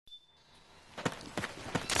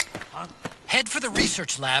Head for the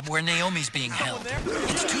research lab where Naomi's being held.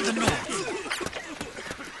 It's to the north.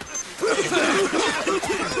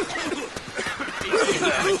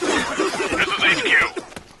 This is HQ.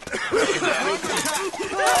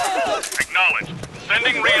 Acknowledged.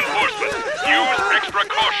 Sending reinforcements. Use extra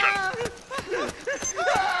caution.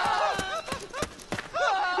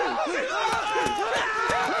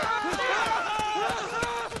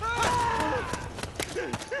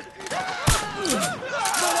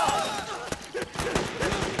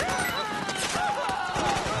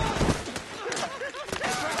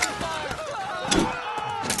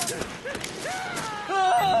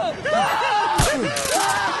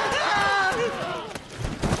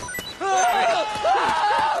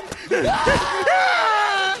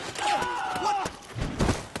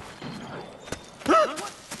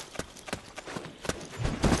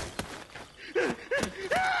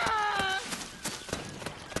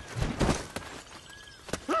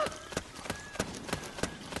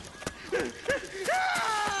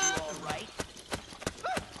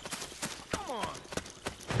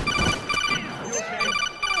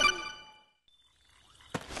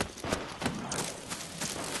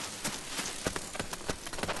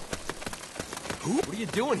 What are you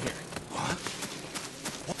doing here? What?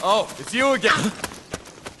 Oh, it's you again.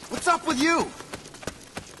 What's up with you?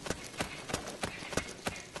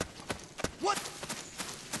 What?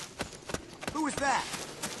 Who is that?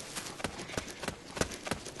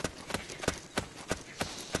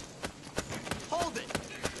 Hold it!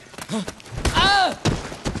 Ah!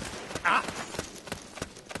 Ah!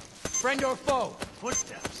 Friend or foe?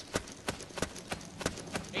 Footsteps.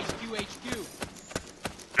 HQ.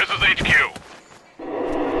 This is HQ.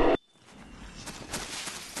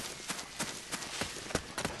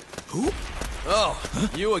 Who? Oh,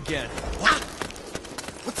 you again. What?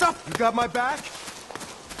 What's up? You got my back?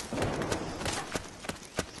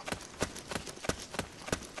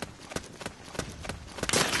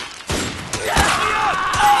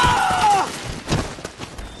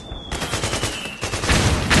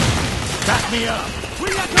 Back me up! What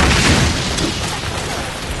do you got going?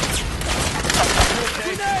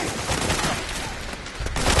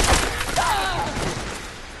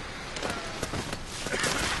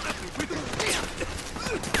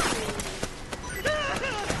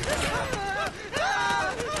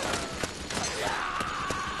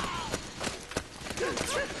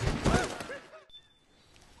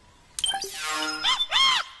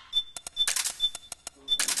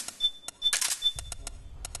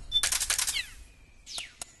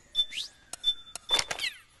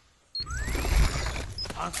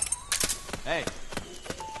 Okay. Hey.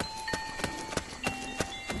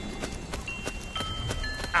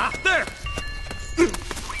 Ah, there!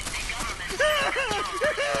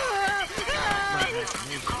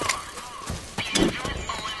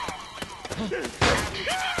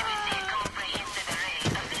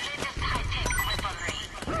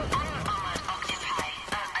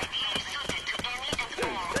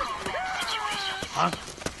 Huh?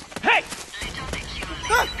 Hey!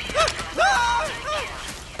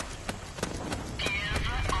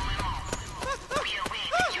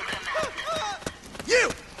 You!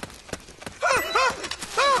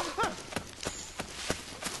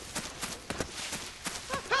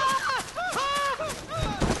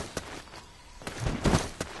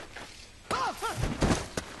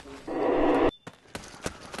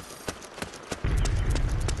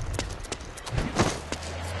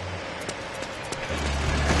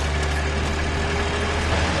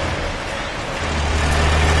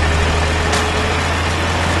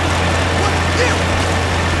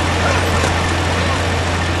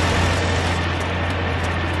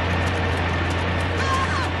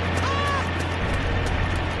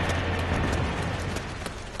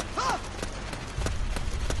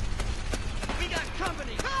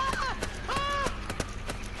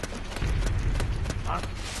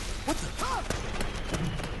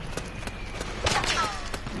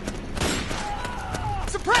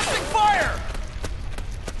 Suppressing fire!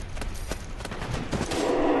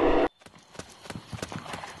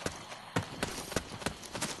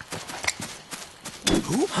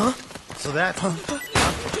 Who? Huh? So that... Oh,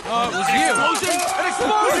 it was you! An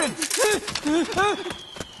explosion!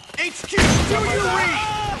 HQ, do you read?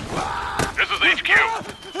 This is HQ.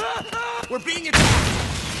 We're being attacked!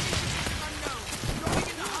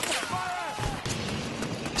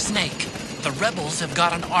 Snake, the rebels have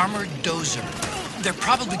got an armored dozer. They're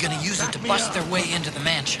probably going to use it to bust their way into the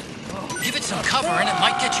mansion. Give it some cover and it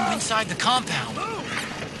might get you inside the compound.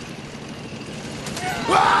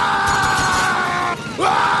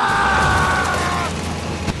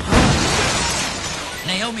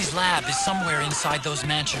 Naomi's lab is somewhere inside those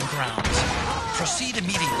mansion grounds. Proceed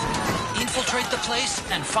immediately. Infiltrate the place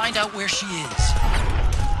and find out where she is.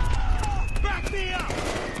 Back me up!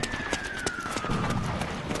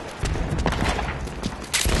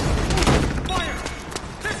 Fire!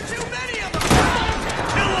 There's too many of them!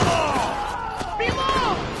 Kill them all!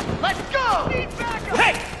 Below! Let's go! Need backup!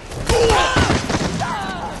 Hey!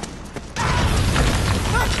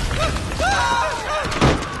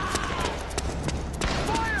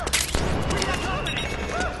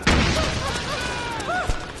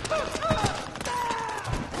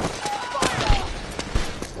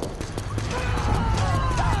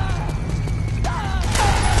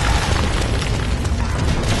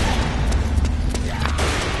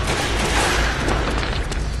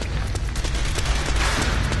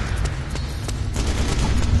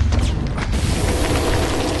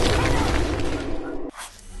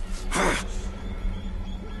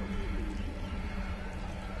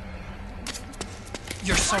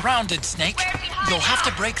 You're surrounded, Snake. You'll have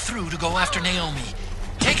to break through to go after Naomi.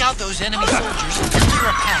 Take out those enemy soldiers and clear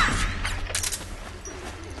a path.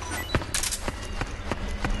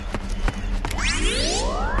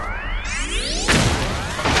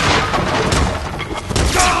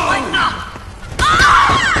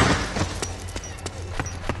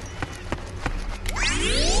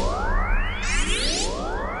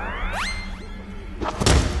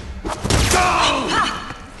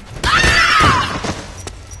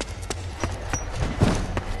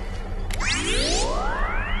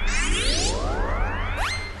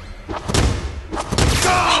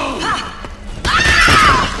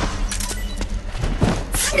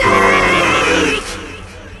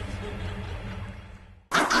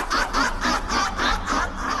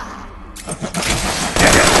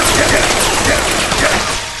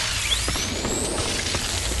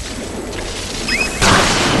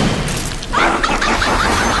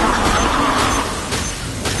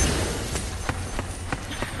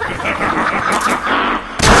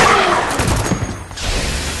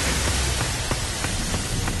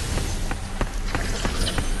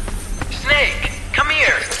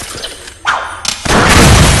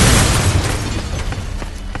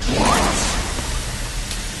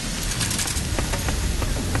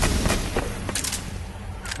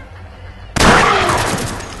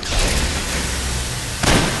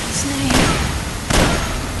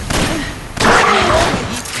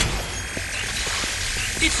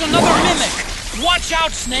 It's another mimic! Watch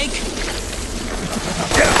out, Snake!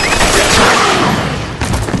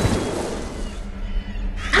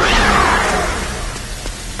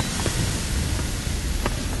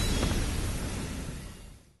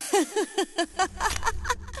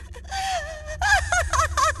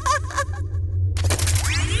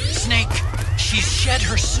 Snake, she's shed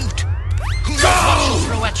her suit. Who knows what she'll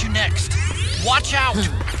throw at you next? Watch out!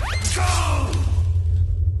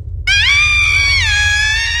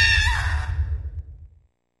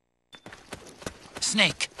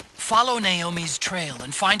 Snake, follow Naomi's trail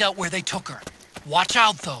and find out where they took her. Watch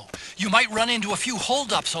out, though. You might run into a few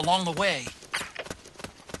holdups along the way.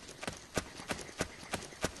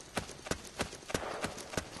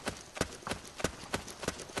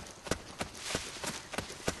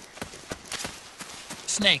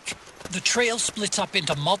 Snake, the trail splits up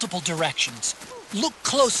into multiple directions. Look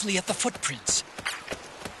closely at the footprints.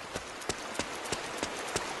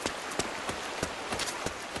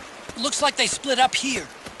 Looks like they split up here.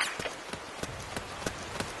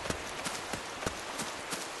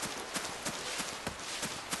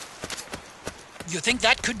 You think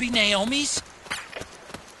that could be Naomi's?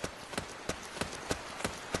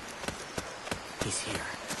 He's here.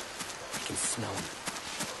 I can smell him.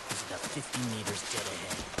 He's about 50 meters dead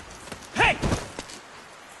ahead. Hey!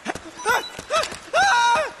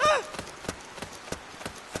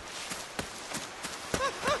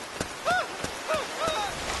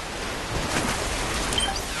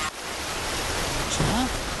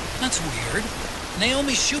 That's weird.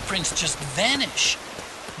 Naomi's shoe prints just vanish.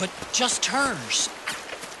 But just hers.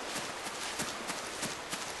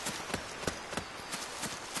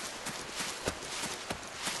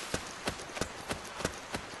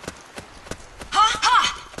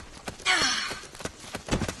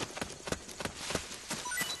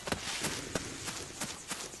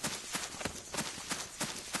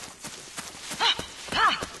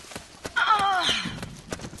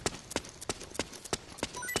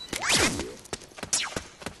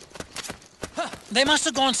 They must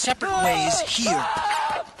have gone separate ways here.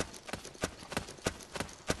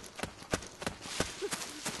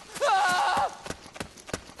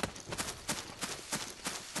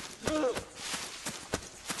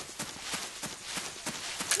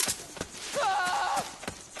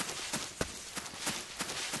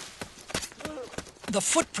 The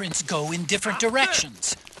footprints go in different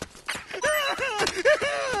directions.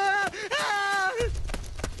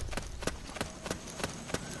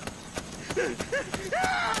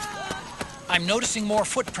 I'm noticing more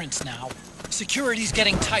footprints now. Security's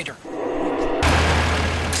getting tighter.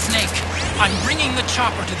 Snake, I'm bringing the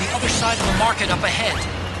chopper to the other side of the market up ahead.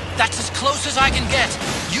 That's as close as I can get.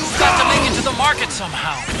 You've got to make it to the market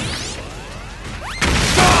somehow.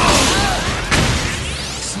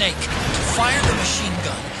 Snake, to fire the machine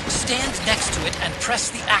gun, stand next to it and press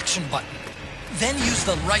the action button. Then use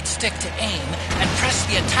the right stick to aim and press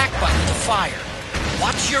the attack button to fire.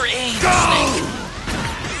 Watch your aim, Snake.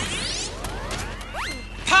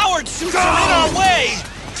 Powered suits are in our way!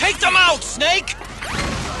 Take them out, Snake!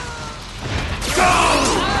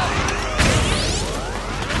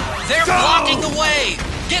 They're blocking the way!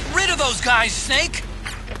 Get rid of those guys, Snake!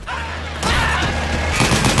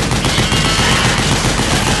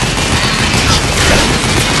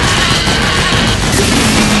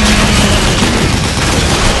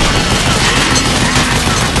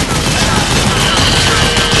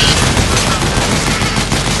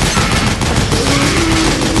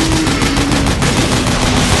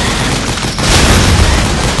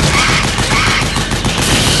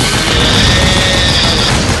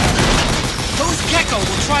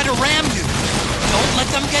 Try to ram you. Don't let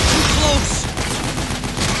them get too close.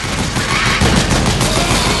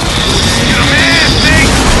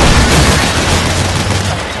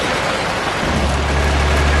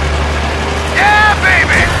 Yeah,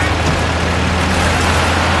 baby!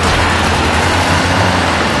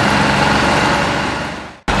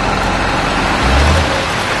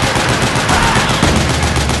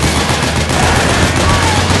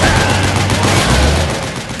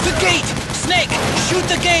 The gate! Snake, shoot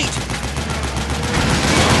the gate!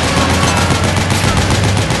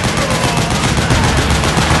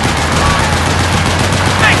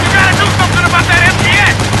 Hey, you gotta do something about that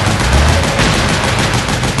MTS!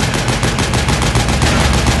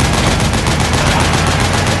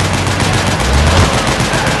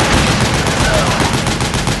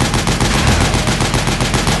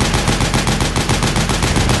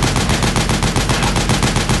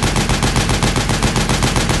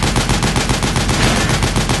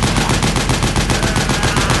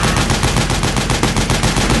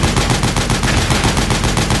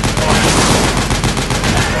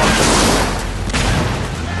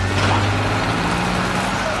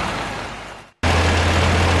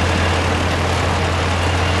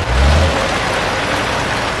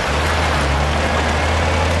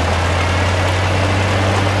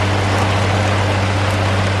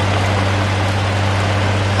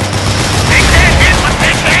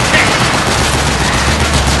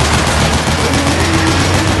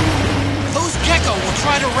 Those gekko will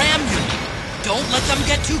try to ram you. Don't let them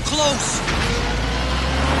get too close.